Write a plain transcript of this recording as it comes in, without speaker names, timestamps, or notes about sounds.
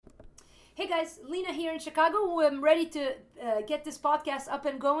Hey guys, Lena here in Chicago. I'm ready to get this podcast up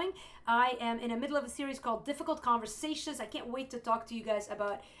and going. I am in the middle of a series called Difficult Conversations. I can't wait to talk to you guys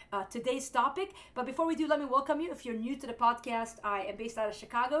about today's topic. But before we do, let me welcome you. If you're new to the podcast, I am based out of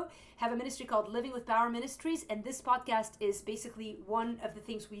Chicago, have a ministry called Living with Power Ministries, and this podcast is basically one of the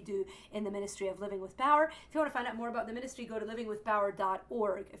things we do in the ministry of Living with Power. If you want to find out more about the ministry, go to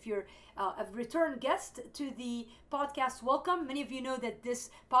livingwithpower.org. If you're a return guest to the podcast, welcome. Many of you know that this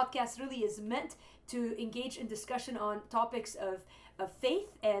podcast really is meant to engage in discussion on topics of faith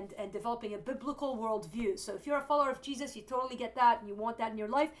and developing a biblical worldview. So if you're a follower of Jesus, you totally get that and you want that in your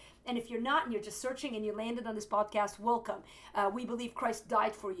life. And if you're not and you're just searching and you landed on this podcast, welcome. We believe Christ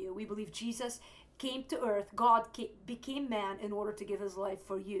died for you. We believe Jesus came to earth. God became man in order to give his life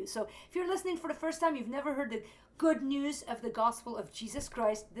for you. So if you're listening for the first time, you've never heard the good news of the gospel of Jesus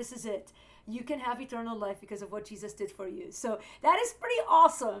Christ, this is it. You can have eternal life because of what Jesus did for you. So that is pretty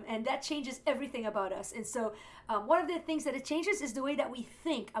awesome, and that changes everything about us. And so one of the things that it changes is the way that we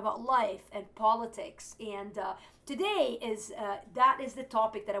think about life and politics. And today that is the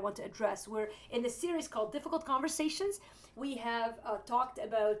topic that I want to address. We're in the series called Difficult Conversations. We have talked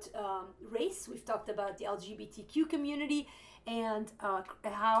about race. We've talked about the LGBTQ community and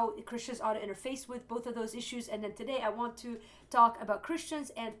how Christians ought to interface with both of those issues. And then today I want to talk about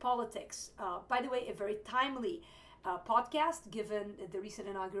Christians and politics. By the way, a very timely podcast given the recent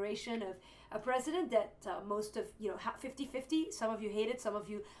inauguration of a president that most of, 50-50. Some of you hated, some of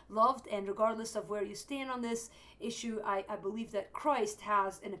you loved. And regardless of where you stand on this issue, I believe that Christ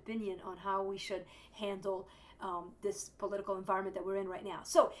has an opinion on how we should handle this political environment that we're in right now.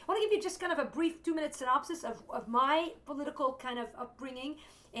 So I want to give you just kind of a brief 2-minute synopsis of my political kind of upbringing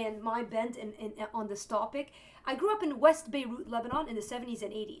and my bent on this topic. I grew up in West Beirut, Lebanon in the 70s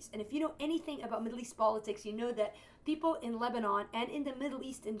and 80s. And if you know anything about Middle East politics, you know that people in Lebanon and in the Middle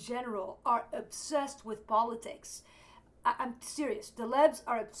East in general are obsessed with politics. I'm serious. The Lebs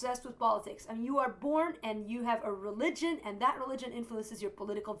are obsessed with politics. I mean, you are born and you have a religion, and that religion influences your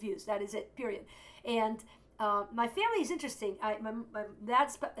political views. That is it, period. And my family is interesting. My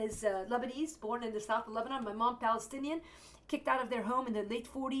dad is Lebanese, born in the south of Lebanon. My mom, Palestinian, kicked out of their home in the late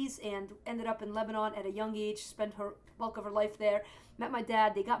 40s and ended up in Lebanon at a young age, spent her bulk of her life there. Met my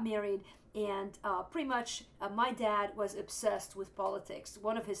dad, they got married, and pretty much my dad was obsessed with politics.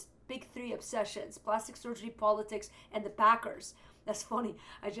 One of his big 3 obsessions: plastic surgery, politics, and the Packers. That's funny.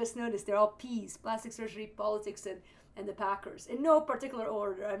 I just noticed they're all P's: plastic surgery, politics, and the Packers, in no particular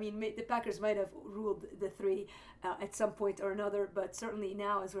order. I mean, the Packers might have ruled the 3 at some point or another, but certainly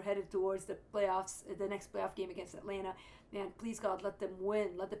now as we're headed towards the playoffs, the next playoff game against Atlanta, man, please God, let them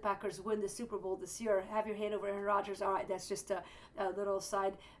win. Let the Packers win the Super Bowl this year. Have your hand over Aaron Rodgers. All right, that's just a little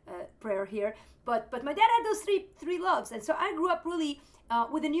side prayer here. But my dad had those three loves, and so I grew up really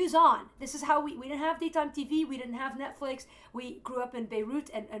with the news on. This is how we didn't have daytime TV. We didn't have Netflix. We grew up in Beirut,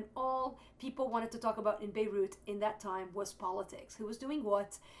 and all people wanted to talk about in Beirut in that time was politics. Who was doing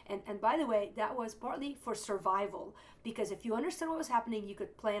what? And by the way, that was partly for survival, because if you understood what was happening, you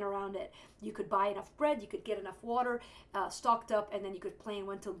could plan around it. You could buy enough bread, you could get enough water stocked up, and then you could plan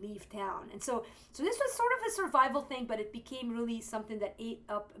when to leave town. And so this was sort of a survival thing, but it became really something that ate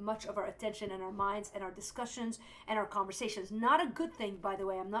up much of our attention and our minds and our discussions and our conversations. Not a good thing, by the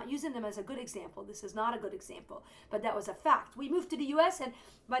way. I'm not using them as a good example. This is not a good example, but that was a fact. We moved to the U.S., and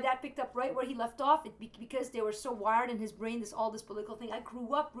my dad picked up right where he left off because they were so wired in his brain, all this political thing. I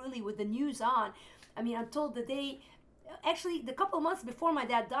grew up really with the news on. I mean, until the day, actually the couple of months before my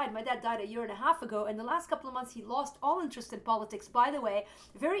dad died a year and a half ago, and the last couple of months he lost all interest in politics. By the way,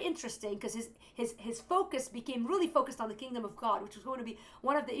 very interesting, because his focus became really focused on the kingdom of God, which was going to be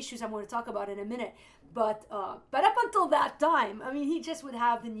one of the issues I'm going to talk about in a minute. But up until that time, I mean, he just would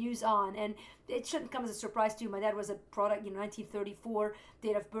have the news on, and it shouldn't come as a surprise to you. My dad was a product, 1934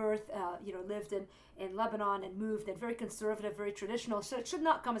 date of birth, lived in Lebanon and moved, and very conservative, very traditional. So it should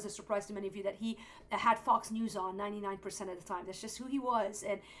not come as a surprise to many of you that he had Fox News on 99% of the time. That's just who he was,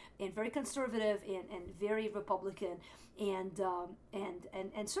 and very conservative and very Republican, and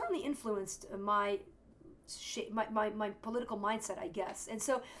certainly influenced my political mindset, I guess. And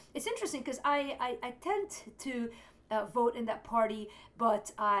so it's interesting because I tend to vote in that party,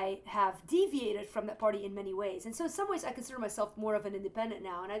 but I have deviated from that party in many ways. And so in some ways I consider myself more of an independent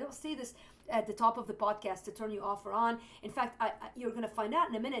now, and I don't say this at the top of the podcast to turn you off or on. In fact, you're going to find out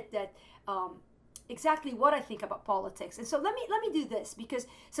in a minute that exactly what I think about politics. And so let me do this, because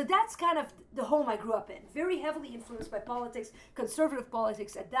so that's kind of the home I grew up in, very heavily influenced by politics, conservative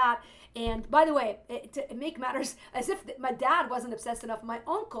politics at that. And by the way, to make matters, as if my dad wasn't obsessed enough, my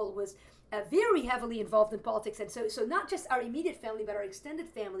uncle was very heavily involved in politics, and so not just our immediate family, but our extended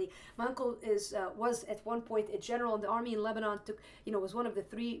family. My uncle was at one point a general in the army in Lebanon. Was one of the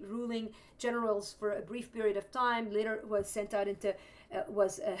 3 ruling generals for a brief period of time. Later was sent out into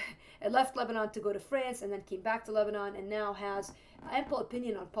left Lebanon to go to France, and then came back to Lebanon, and now has ample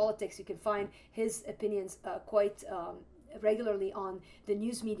opinion on politics. You can find his opinions quite regularly on the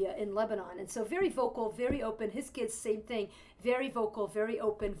news media in Lebanon. And so very vocal, very open. His kids, same thing. Very vocal, very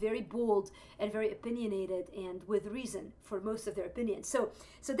open, very bold, and very opinionated, and with reason for most of their opinions. So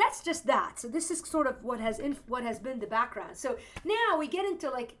that's just that. So this is sort of what has been the background. So now we get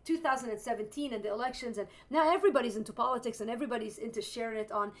into like 2017 and the elections, and now everybody's into politics and everybody's into sharing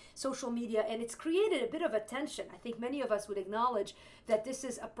it on social media, and it's created a bit of a tension. I think many of us would acknowledge that this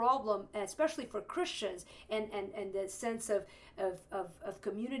is a problem, especially for Christians, and the sense of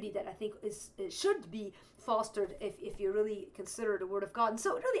community that I think should be fostered if you really consider the Word of God. And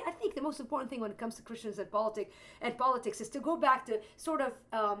so really, I think the most important thing when it comes to Christians and politics is to go back to sort of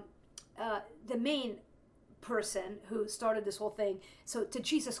the main person who started this whole thing, so to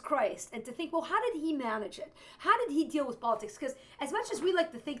Jesus Christ, and to think, well, how did he manage it? How did he deal with politics? Because as much as we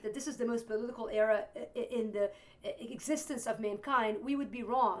like to think that this is the most political era in the existence of mankind, we would be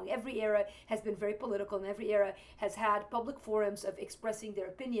wrong. Every era has been very political, and every era has had public forums of expressing their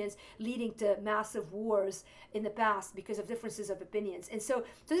opinions, leading to massive wars in the past because of differences of opinions. And so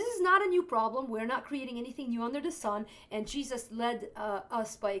this is not a new problem. We're not creating anything new under the sun, and Jesus led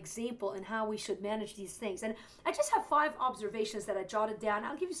us by example in how we should manage these things. And I just have 5 observations that I jotted down.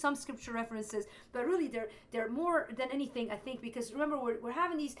 I'll give you some scripture references, but really they're more than anything, I think, because remember, we're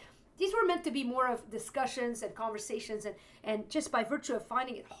having these were meant to be more of discussions and conversations, and just by virtue of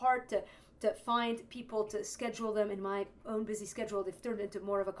finding it hard to find people to schedule them in my own busy schedule, they've turned into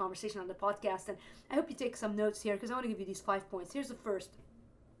more of a conversation on the podcast. And I hope you take some notes here, because I want to give you these 5 points. Here's the first,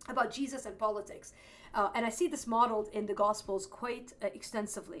 about Jesus and politics. And I see this modeled in the Gospels quite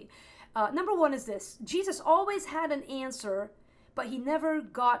extensively. Number 1 is this: Jesus always had an answer, but he never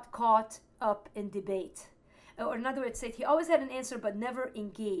got caught up in debate. Or in other words, say he always had an answer, but never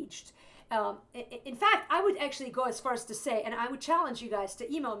engaged. In fact, I would actually go as far as to say, and I would challenge you guys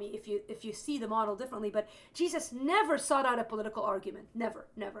to email me if you see the model differently, but Jesus never sought out a political argument. Never.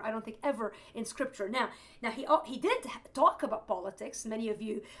 I don't think ever in Scripture. Now he did talk about politics. Many of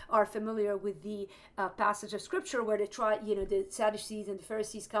you are familiar with the passage of Scripture where they try, the Sadducees and the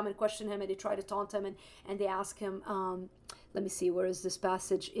Pharisees come and question him, and they try to taunt him, and they ask him, let me see, where is this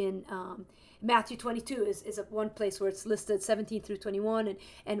passage in Matthew 22 is one place where it's listed 17 through 21,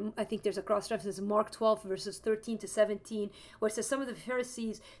 and I think there's a cross reference in Mark 12 verses 13 to 17 where it says some of the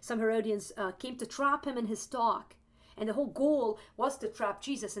Pharisees, some Herodians came to trap him in his talk. And the whole goal was to trap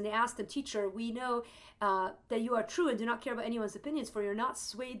Jesus. And they asked him, "Teacher, we know that you are true and do not care about anyone's opinions, for you're not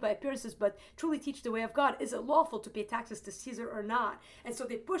swayed by appearances, but truly teach the way of God. Is it lawful to pay taxes to Caesar or not?" And so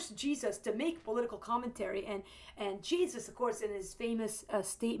they pushed Jesus to make political commentary. And Jesus, of course, in his famous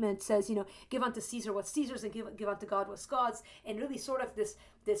statement says, give unto Caesar what's Caesar's and give unto God what's God's. And really sort of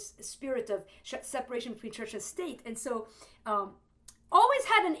this spirit of separation between church and state. And so always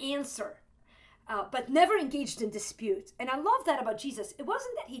had an answer. But never engaged in dispute. And I love that about Jesus. It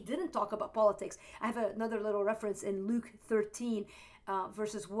wasn't that he didn't talk about politics. I have another little reference in Luke 13,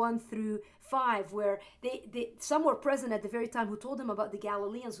 verses 1 through 5, where some were present at the very time who told him about the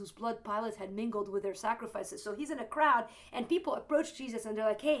Galileans whose blood Pilate had mingled with their sacrifices. So he's in a crowd, and people approach Jesus, and they're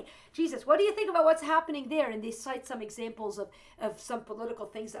like, "Hey, Jesus, what do you think about what's happening there?" And they cite some examples of some political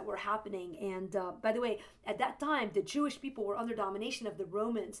things that were happening. And by the way, at that time, the Jewish people were under domination of the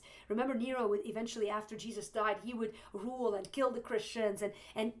Romans. Remember, Nero would eventually, after Jesus died, he would rule and kill the Christians.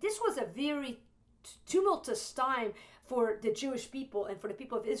 And this was a very tumultuous time for the Jewish people and for the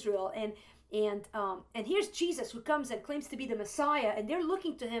people of Israel. And here's Jesus, who comes and claims to be the Messiah, and they're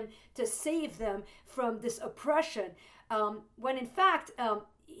looking to him to save them from this oppression, when in fact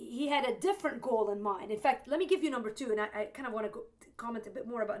he had a different goal in mind. In fact, let me give you number 2, and I kind of want to comment a bit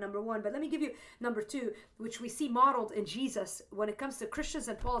more about number 1, but let me give you number 2, which we see modeled in Jesus when it comes to Christians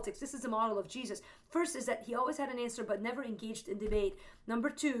and politics. This is the model of Jesus. First is that he always had an answer but never engaged in debate. Number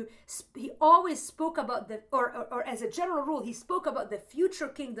 2, he always spoke about or as a general rule, he spoke about the future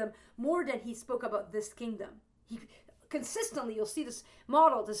kingdom more than he spoke about this kingdom. Consistently, you'll see this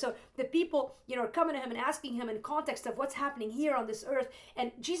modeled. And so the people, are coming to him and asking him in context of what's happening here on this earth.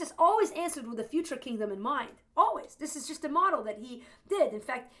 And Jesus always answered with the future kingdom in mind. Always. This is just a model that he did. In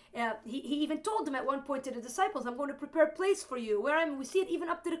fact, he even told them at one point to the disciples, "I'm going to prepare a place for you." We see it even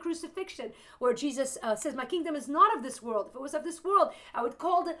up to the crucifixion, where Jesus says, "My kingdom is not of this world. If it was of this world, I would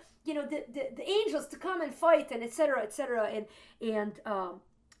call the angels to come and fight," and et cetera, et cetera.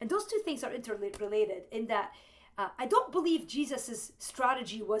 And those two things are interrelated in that I don't believe Jesus's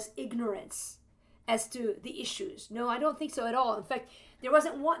strategy was ignorance as to the issues. No, I don't think so at all. In fact, there was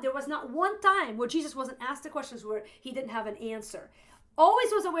not one time where Jesus wasn't asked the questions where he didn't have an answer.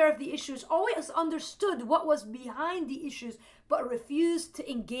 Always was aware of the issues, always understood what was behind the issues, but refused to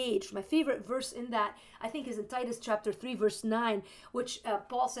engage. My favorite verse in that, I think, is in Titus chapter 3, verse 9, which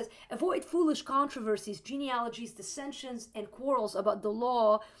Paul says, avoid foolish controversies, genealogies, dissensions, and quarrels about the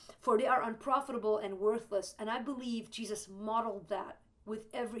law, for they are unprofitable and worthless. And I believe Jesus modeled that with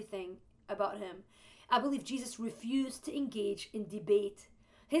everything about him. I believe Jesus refused to engage in debate.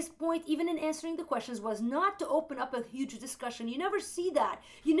 His point, even in answering the questions, was not to open up a huge discussion. You never see that.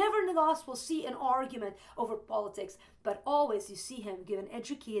 You never in the gospel see an argument over politics, but always you see him give an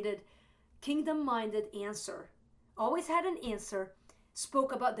educated, kingdom-minded answer. Always had an answer,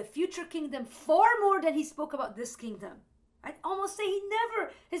 spoke about the future kingdom far more than he spoke about this kingdom. I'd almost say he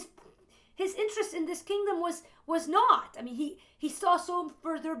never, his interest in this kingdom was not. I mean, he saw so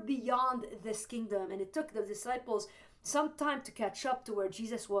further beyond this kingdom, and it took the disciples some time to catch up to where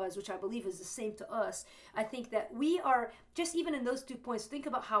Jesus was, which I believe is the same to us. I think that we are, just even in those 2 points, think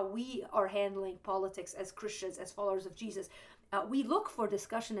about how we are handling politics as Christians, as followers of Jesus. We look for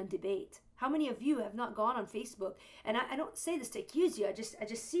discussion and debate. How many of you have not gone on Facebook? And I don't say this to accuse you. I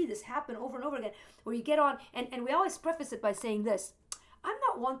just see this happen over and over again, where you get on, and we always preface it by saying this: I'm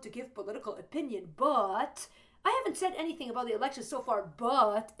not one to give political opinion, but I haven't said anything about the election so far,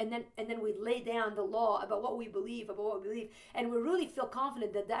 but, and then we lay down the law about what we believe, and we really feel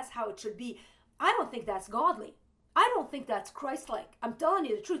confident that that's how it should be. I don't think that's godly. I don't think that's Christ-like. I'm telling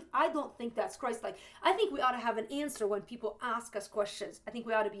you the truth. I don't think that's Christ-like. I think we ought to have an answer when people ask us questions. I think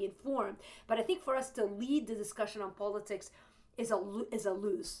we ought to be informed. But I think for us to lead the discussion on politics is a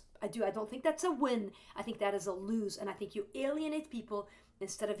lose. I don't think that's a win. I think that is a lose. And I think you alienate people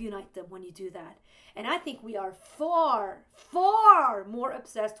instead of unite them when you do that. And I think we are far, far more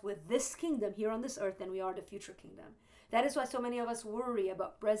obsessed with this kingdom here on this earth than we are the future kingdom. That is why so many of us worry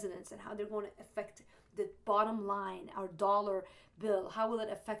about presidents and how they're going to affect the bottom line, our dollar bill. How will it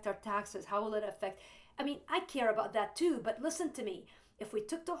affect our taxes? How will it affect... I mean, I care about that too, but listen to me. If we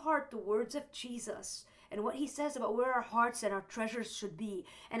took to heart the words of Jesus and what he says about where our hearts and our treasures should be,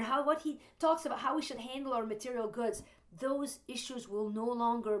 and what he talks about how we should handle our material goods, those issues will no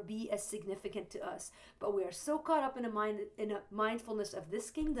longer be as significant to us. But we are so caught up in a mindfulness of this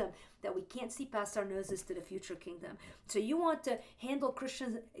kingdom that we can't see past our noses to the future kingdom. So you want to handle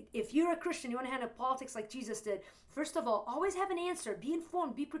Christians, if you're a Christian, you want to handle politics like Jesus did. First of all, always have an answer. Be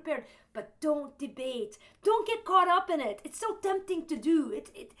informed, be prepared, but don't debate. Don't get caught up in it. It's so tempting to do.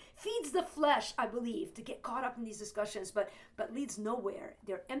 It feeds the flesh, I believe, to get caught up in these discussions, but leads nowhere.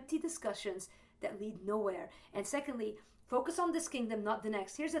 They're empty discussions that lead nowhere. And secondly, focus on this kingdom, not the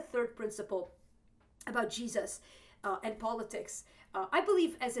next. Here's a third principle about Jesus and politics. I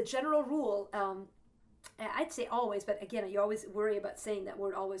believe, as a general rule, I'd say always, but again, you always worry about saying that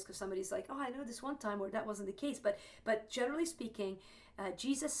word always because somebody's like, oh, I know this one time where that wasn't the case. But generally speaking,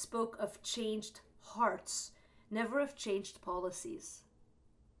 Jesus spoke of changed hearts, never of changed policies.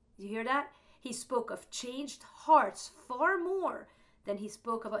 You hear that? He spoke of changed hearts far more than he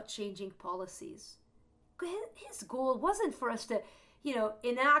spoke about changing policies. His goal wasn't for us to,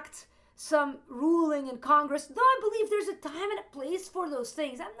 enact some ruling in Congress. Though I believe there's a time and a place for those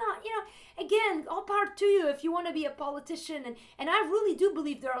things. I'm not, again, all power to you if you want to be a politician. And I really do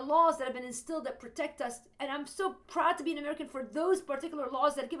believe there are laws that have been instilled that protect us. And I'm so proud to be an American for those particular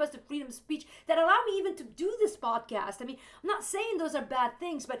laws that give us the freedom of speech that allow me even to do this podcast. I mean, I'm not saying those are bad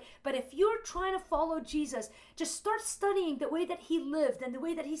things, but if you're trying to follow Jesus, just start studying the way that he lived and the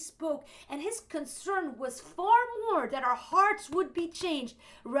way that he spoke. And his concern was far more that our hearts would be changed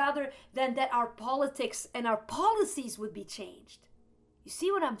rather than that our politics and our policies would be changed. You see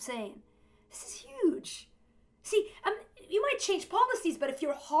what I'm saying? This is huge. See, you might change policies, but if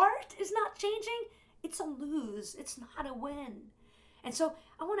your heart is not changing, it's a lose. It's not a win. And so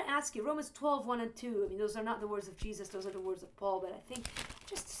I want to ask you, Romans 12, 1 and 2, I mean, those are not the words of Jesus, those are the words of Paul, but I think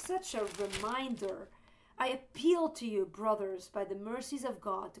just such a reminder. I appeal to you, brothers, by the mercies of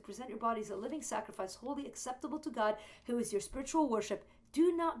God, to present your bodies a living sacrifice, wholly acceptable to God, who is your spiritual worship.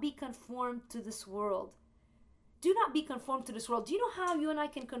 Do not be conformed to this world. Do not be conformed to this world. Do you know how you and I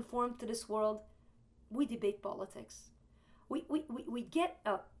can conform to this world? We debate politics. We get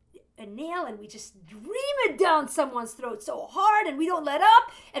a nail and we just dream it down someone's throat so hard, and we don't let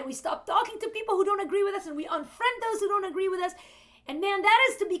up, and we stop talking to people who don't agree with us, and we unfriend those who don't agree with us. And man, that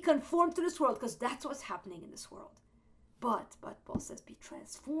is to be conformed to this world, because that's what's happening in this world. But Paul says, be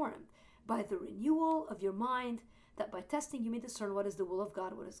transformed by the renewal of your mind, that by testing you may discern what is the will of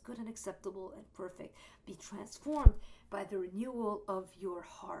God, what is good and acceptable and perfect. Be transformed by the renewal of your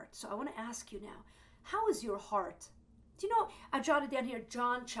heart. So I want to ask you now, how is your heart? Do you know, I jotted down here,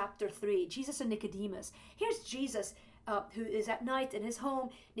 John chapter 3, Jesus and Nicodemus. Here's Jesus who is at night in his home.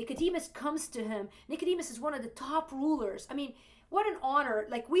 Nicodemus comes to him. Nicodemus is one of the top rulers. I mean, what an honor.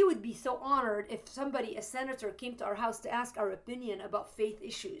 Like, we would be so honored if somebody, a senator, came to our house to ask our opinion about faith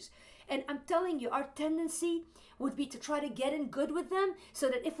issues. And I'm telling you, our tendency would be to try to get in good with them so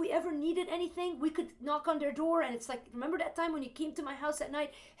that if we ever needed anything, we could knock on their door. And it's like, remember that time when you came to my house at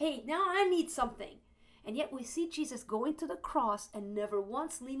night? Hey, now I need something. And yet we see Jesus going to the cross and never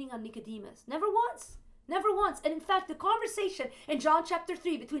once leaning on Nicodemus. Never once. Never once. And in fact, the conversation in John chapter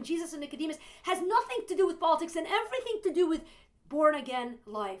 3 between Jesus and Nicodemus has nothing to do with politics and everything to do with born-again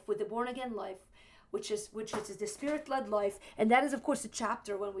life, with the born-again life, which is the Spirit-led life. And that is, of course, the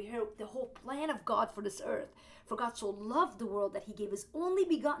chapter when we hear the whole plan of God for this earth. For God so loved the world that he gave his only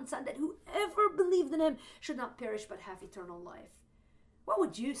begotten Son, that whoever believed in him should not perish but have eternal life. What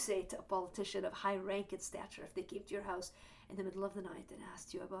would you say to a politician of high rank and stature if they came to your house in the middle of the night and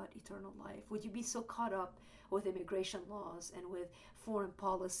asked you about eternal life? Would you be so caught up with immigration laws and with foreign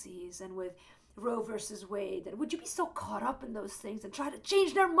policies and with Roe versus Wade? And would you be so caught up in those things and try to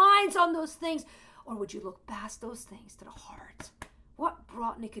change their minds on those things? Or would you look past those things to the heart? What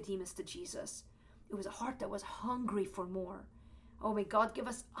brought Nicodemus to Jesus? It was a heart that was hungry for more. Oh, may God give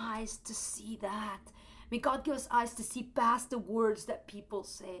us eyes to see that. May God give us eyes to see past the words that people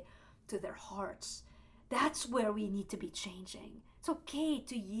say to their hearts. That's where we need to be changing. It's okay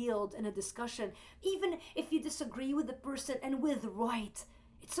to yield in a discussion, even if you disagree with the person and with right.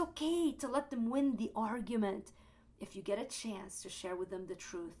 It's okay to let them win the argument if you get a chance to share with them the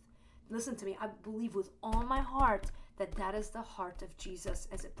truth. Listen to me, I believe with all my heart that that is the heart of Jesus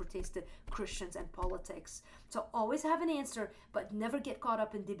as it pertains to Christians and politics. So always have an answer, but never get caught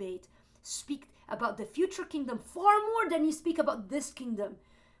up in debate. Speak about the future kingdom far more than you speak about this kingdom.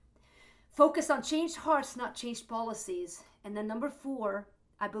 Focus on changed hearts, not changed policies. And then number 4,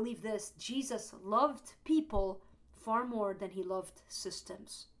 I believe this: Jesus loved people far more than he loved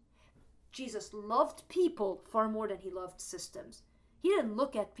systems. Jesus loved people far more than he loved systems. He didn't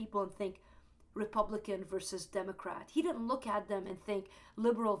look at people and think Republican versus Democrat. He didn't look at them and think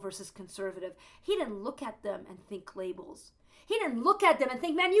liberal versus conservative. He didn't look at them and think labels. He didn't look at them and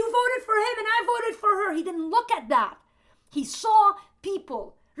think, man, you voted for him and I voted for her. He didn't look at that. He saw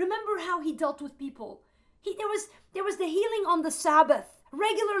people. Remember how he dealt with people. There was the healing on the Sabbath.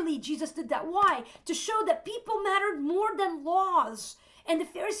 Regularly, Jesus did that. Why? To show that people mattered more than laws. And the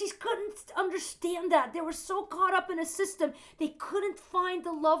Pharisees couldn't understand that. They were so caught up in a system, they couldn't find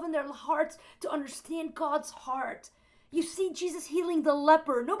the love in their hearts to understand God's heart. You see Jesus healing the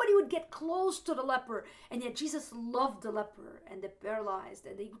leper. Nobody would get close to the leper. And yet Jesus loved the leper and the paralyzed.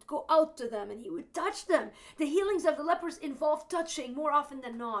 And he would go out to them and he would touch them. The healings of the lepers involve touching more often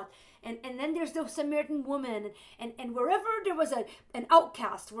than not. And then there's the Samaritan woman. And wherever there was an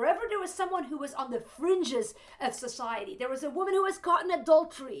outcast, wherever there was someone who was on the fringes of society, there was a woman who was caught in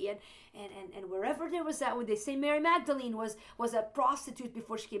adultery. And wherever there was that, when they say Mary Magdalene was a prostitute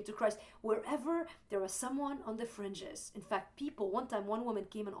before she came to Christ, wherever there was someone on the fringes. In fact, one time one woman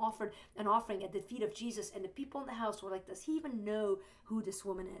came and offered an offering at the feet of Jesus, and the people in the house were like, does he even know who this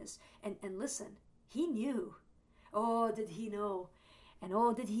woman is? And listen, he knew. Oh, did he know? And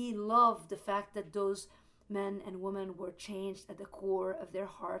oh, did he love the fact that those men and women were changed at the core of their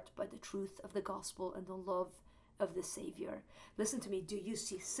heart by the truth of the gospel and the love of the Savior. Listen to me. Do you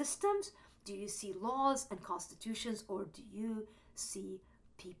see systems? Do you see laws and constitutions? Or do you see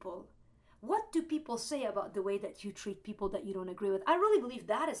people? What do people say about the way that you treat people that you don't agree with? I really believe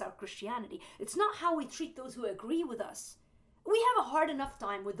that is our Christianity. It's not how we treat those who agree with us. We have a hard enough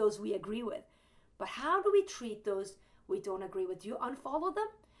time with those we agree with. But how do we treat those we don't agree with? Do you unfollow them?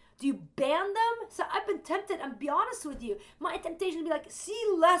 Do you ban them? So I've been tempted, and be honest with you, my temptation to be like, see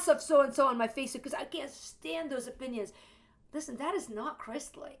less of so-and-so on my Facebook because I can't stand those opinions. Listen, that is not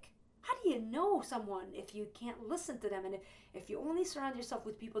Christ-like. How do you know someone if you can't listen to them? And if you only surround yourself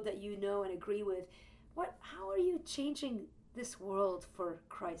with people that you know and agree with, how are you changing this world for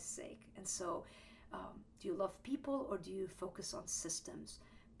Christ's sake? And so, do you love people or do you focus on systems?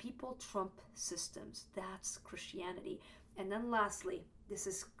 People trump systems. That's Christianity. And then lastly, this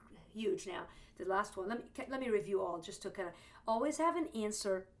is huge now, the last one. Let me review all, just to kind of always have an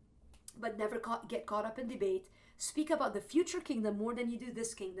answer, but never get caught up in debate. Speak about the future kingdom more than you do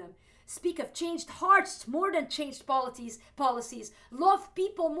this kingdom. Speak of changed hearts more than changed policies. Love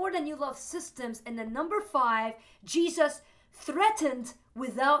people more than you love systems. And then number 5, Jesus threatened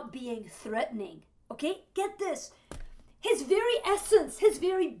without being threatening. Okay, get this. His very essence, his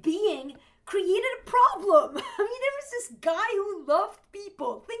very being created a problem. I mean, there was this guy who loved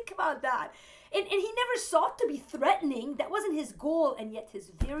people. Think about that. And he never sought to be threatening. That wasn't his goal. And yet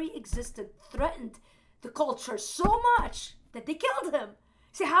his very existence threatened the culture so much that they killed him.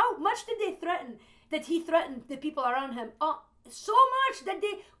 See, how much did they threaten? That he threatened the people around him. So much that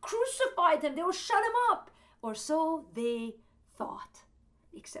they crucified him. They will shut him up. Or so they thought.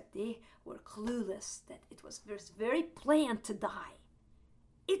 Except they were clueless that it was his very plan to die.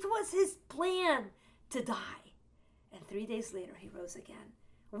 It was his plan to die. And 3 days later, he rose again.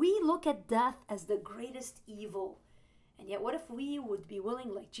 We look at death as the greatest evil. And yet, what if we would be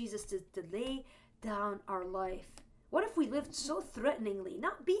willing, like Jesus, to lay down our life? What if we lived so threateningly,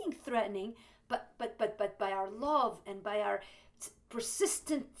 not being threatening, but by our love and by our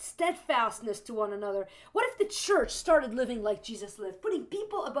persistent steadfastness to one another? What if the church started living like Jesus lived, putting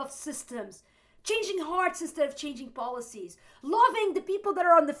people above systems, changing hearts instead of changing policies, loving the people that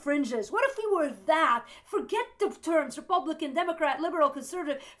are on the fringes? What if we were that? Forget the terms Republican, Democrat, liberal,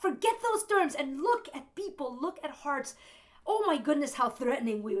 conservative. Forget those terms and look at people, look at hearts. Oh my goodness, how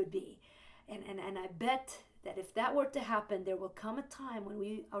threatening we would be. And I bet that if that were to happen, there will come a time when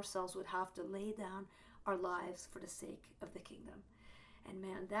we ourselves would have to lay down our lives for the sake of the kingdom. And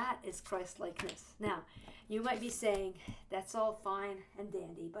man, that is Christ-likeness. Now, you might be saying, that's all fine and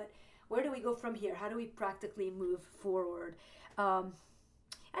dandy, but where do we go from here? How do we practically move forward? I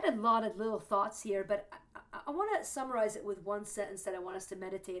had a lot of little thoughts here, but I want to summarize it with one sentence that I want us to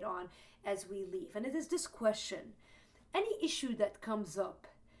meditate on as we leave. And it is this question. Any issue that comes up,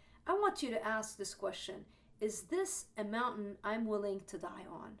 I want you to ask this question. Is this a mountain I'm willing to die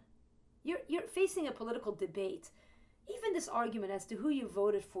on? You're facing a political debate. Even this argument as to who you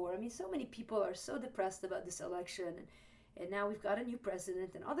voted for. I mean, so many people are so depressed about this election. And now we've got a new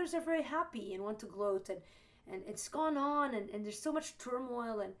president. And others are very happy and want to gloat. And it's gone on. And there's so much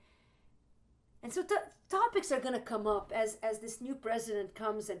turmoil. And so topics are going to come up as this new president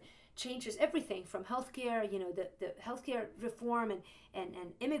comes and changes everything from healthcare, the healthcare reform and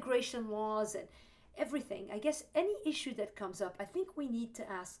immigration laws and everything. I guess any issue that comes up, I think we need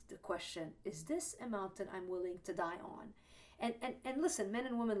to ask the question, is this a mountain I'm willing to die on? And listen, men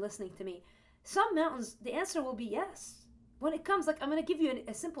and women listening to me, some mountains, the answer will be yes. When it comes, like I'm going to give you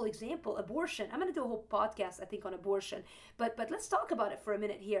a simple example, abortion. I'm going to do a whole podcast, I think, on abortion. But let's talk about it for a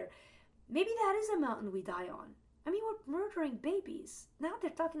minute here. Maybe that is a mountain we die on. I mean, we're murdering babies. Now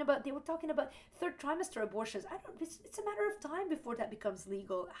they were talking about third trimester abortions. It's a matter of time before that becomes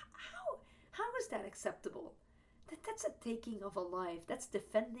legal. How is that acceptable? That's a taking of a life. That's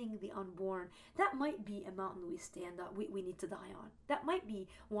defending the unborn. That might be a mountain we stand up. We need to die on. That might be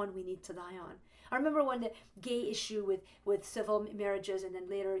one we need to die on. I remember when the gay issue with civil marriages and then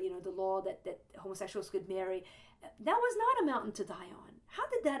later, the law that homosexuals could marry, that was not a mountain to die on. How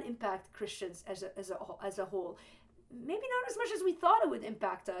did that impact Christians as a whole? Maybe not as much as we thought it would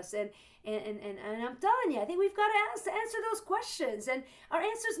impact us. And I'm telling you, I think we've got to answer those questions. And our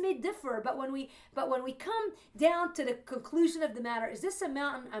answers may differ, but when we come down to the conclusion of the matter, is this a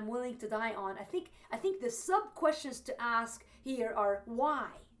mountain I'm willing to die on? I think the sub questions to ask here are why?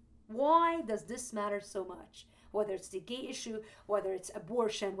 Why does this matter so much? Whether it's the gay issue, whether it's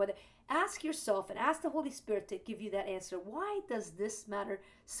abortion, ask yourself and ask the Holy Spirit to give you that answer. Why does this matter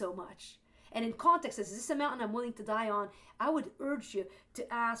so much? And in context, is this a mountain I'm willing to die on? I would urge you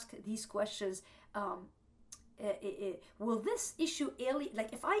to ask these questions. Will this issue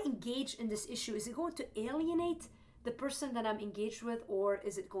if I engage in this issue, is it going to alienate the person that I'm engaged with, or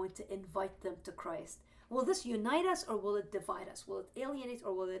is it going to invite them to Christ? Will this unite us, or will it divide us? Will it alienate,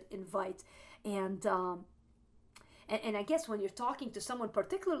 or will it invite? And I guess when you're talking to someone,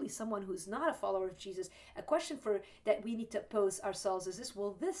 particularly someone who's not a follower of Jesus, a question that we need to pose ourselves is this: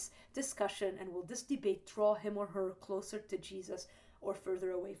 will this discussion and will this debate draw him or her closer to Jesus or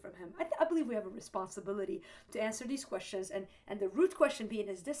further away from him? I believe we have a responsibility to answer these questions, and the root question being,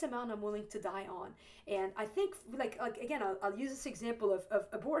 is this a mountain I'm willing to die on? And I think, again, I'll use this example of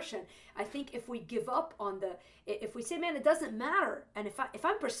abortion. I think if we give up on if we say, man, it doesn't matter, and if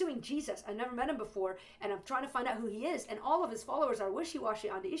I'm pursuing Jesus, I've never met him before, and I'm trying to find out who he is, and all of his followers are wishy-washy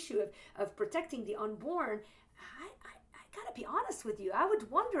on the issue of protecting the unborn, I gotta be honest with you, I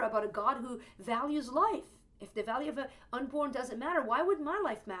would wonder about a God who values life. If the value of an unborn doesn't matter, why would my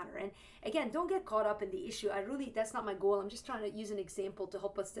life matter? And again, don't get caught up in the issue. That's not my goal. I'm just trying to use an example to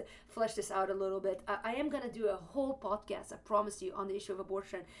help us to flesh this out a little bit. I am going to do a whole podcast, I promise you, on the issue of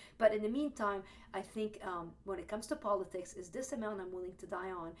abortion. But in the meantime, I think when it comes to politics, is this a mountain I'm willing to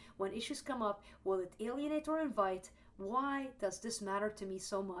die on? When issues come up, will it alienate or invite? Why does this matter to me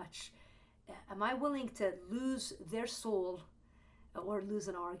so much? Am I willing to lose their soul or lose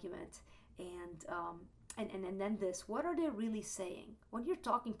an argument? And then this, what are they really saying? When you're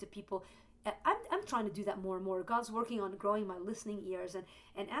talking to people, I'm trying to do that more and more. God's working on growing my listening ears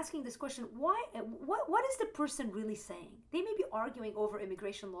and asking this question, what is the person really saying? They may be arguing over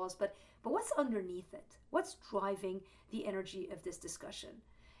immigration laws, but what's underneath it? What's driving the energy of this discussion?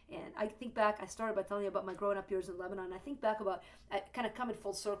 And I think back, I started by telling you about my growing up years in Lebanon. I think back about, kind of coming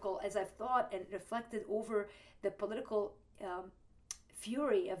full circle as I've thought and reflected over the political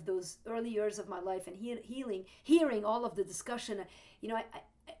fury of those early years of my life and hearing all of the discussion.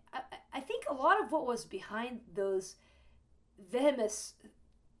 I think a lot of what was behind those vehement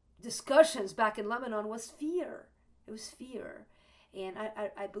discussions back in Lebanon was fear. It was fear. And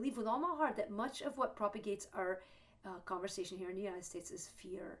I believe with all my heart that much of what propagates our conversation here in the United States is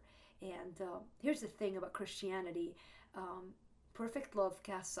fear. And here's the thing about Christianity. Perfect love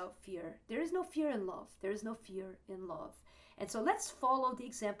casts out fear. There is no fear in love. There is no fear in love. And so let's follow the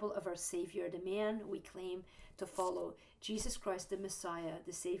example of our Savior, the man we claim to follow, Jesus Christ, the Messiah,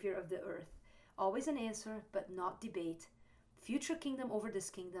 the Savior of the earth. Always an answer, but not debate. Future kingdom over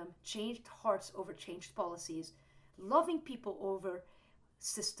this kingdom. Changed hearts over changed policies. Loving people over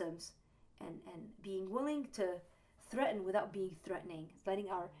systems. And being willing to threaten without being threatening. Letting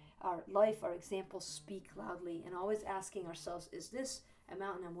our life, our example speak loudly. And always asking ourselves, is this a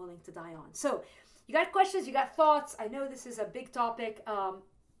mountain I'm willing to die on? So, you got questions, you got thoughts. I know this is a big topic.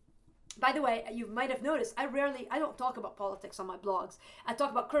 By the way, you might have noticed, I don't talk about politics on my blogs. I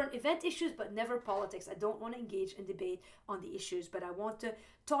talk about current event issues, but never politics. I don't want to engage in debate on the issues, but I want to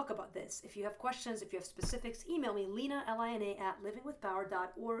talk about this. If you have questions, if you have specifics, email me, Lina, Lina,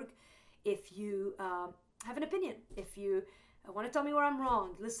 @livingwithpower.org. If you have an opinion, if you want to tell me where I'm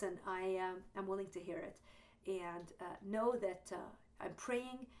wrong, listen, I'm willing to hear it. And know that I'm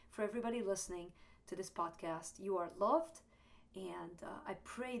praying for everybody listening to this podcast. You are loved, and I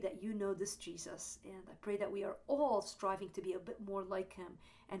pray that you know this Jesus, and I pray that we are all striving to be a bit more like him,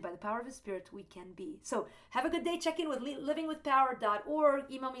 and by the power of his Spirit we can be. So have a good day. Check in with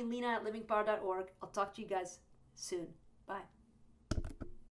livingwithpower.org. Email me, Lina, @livingpower.org. I'll talk to you guys soon. Bye.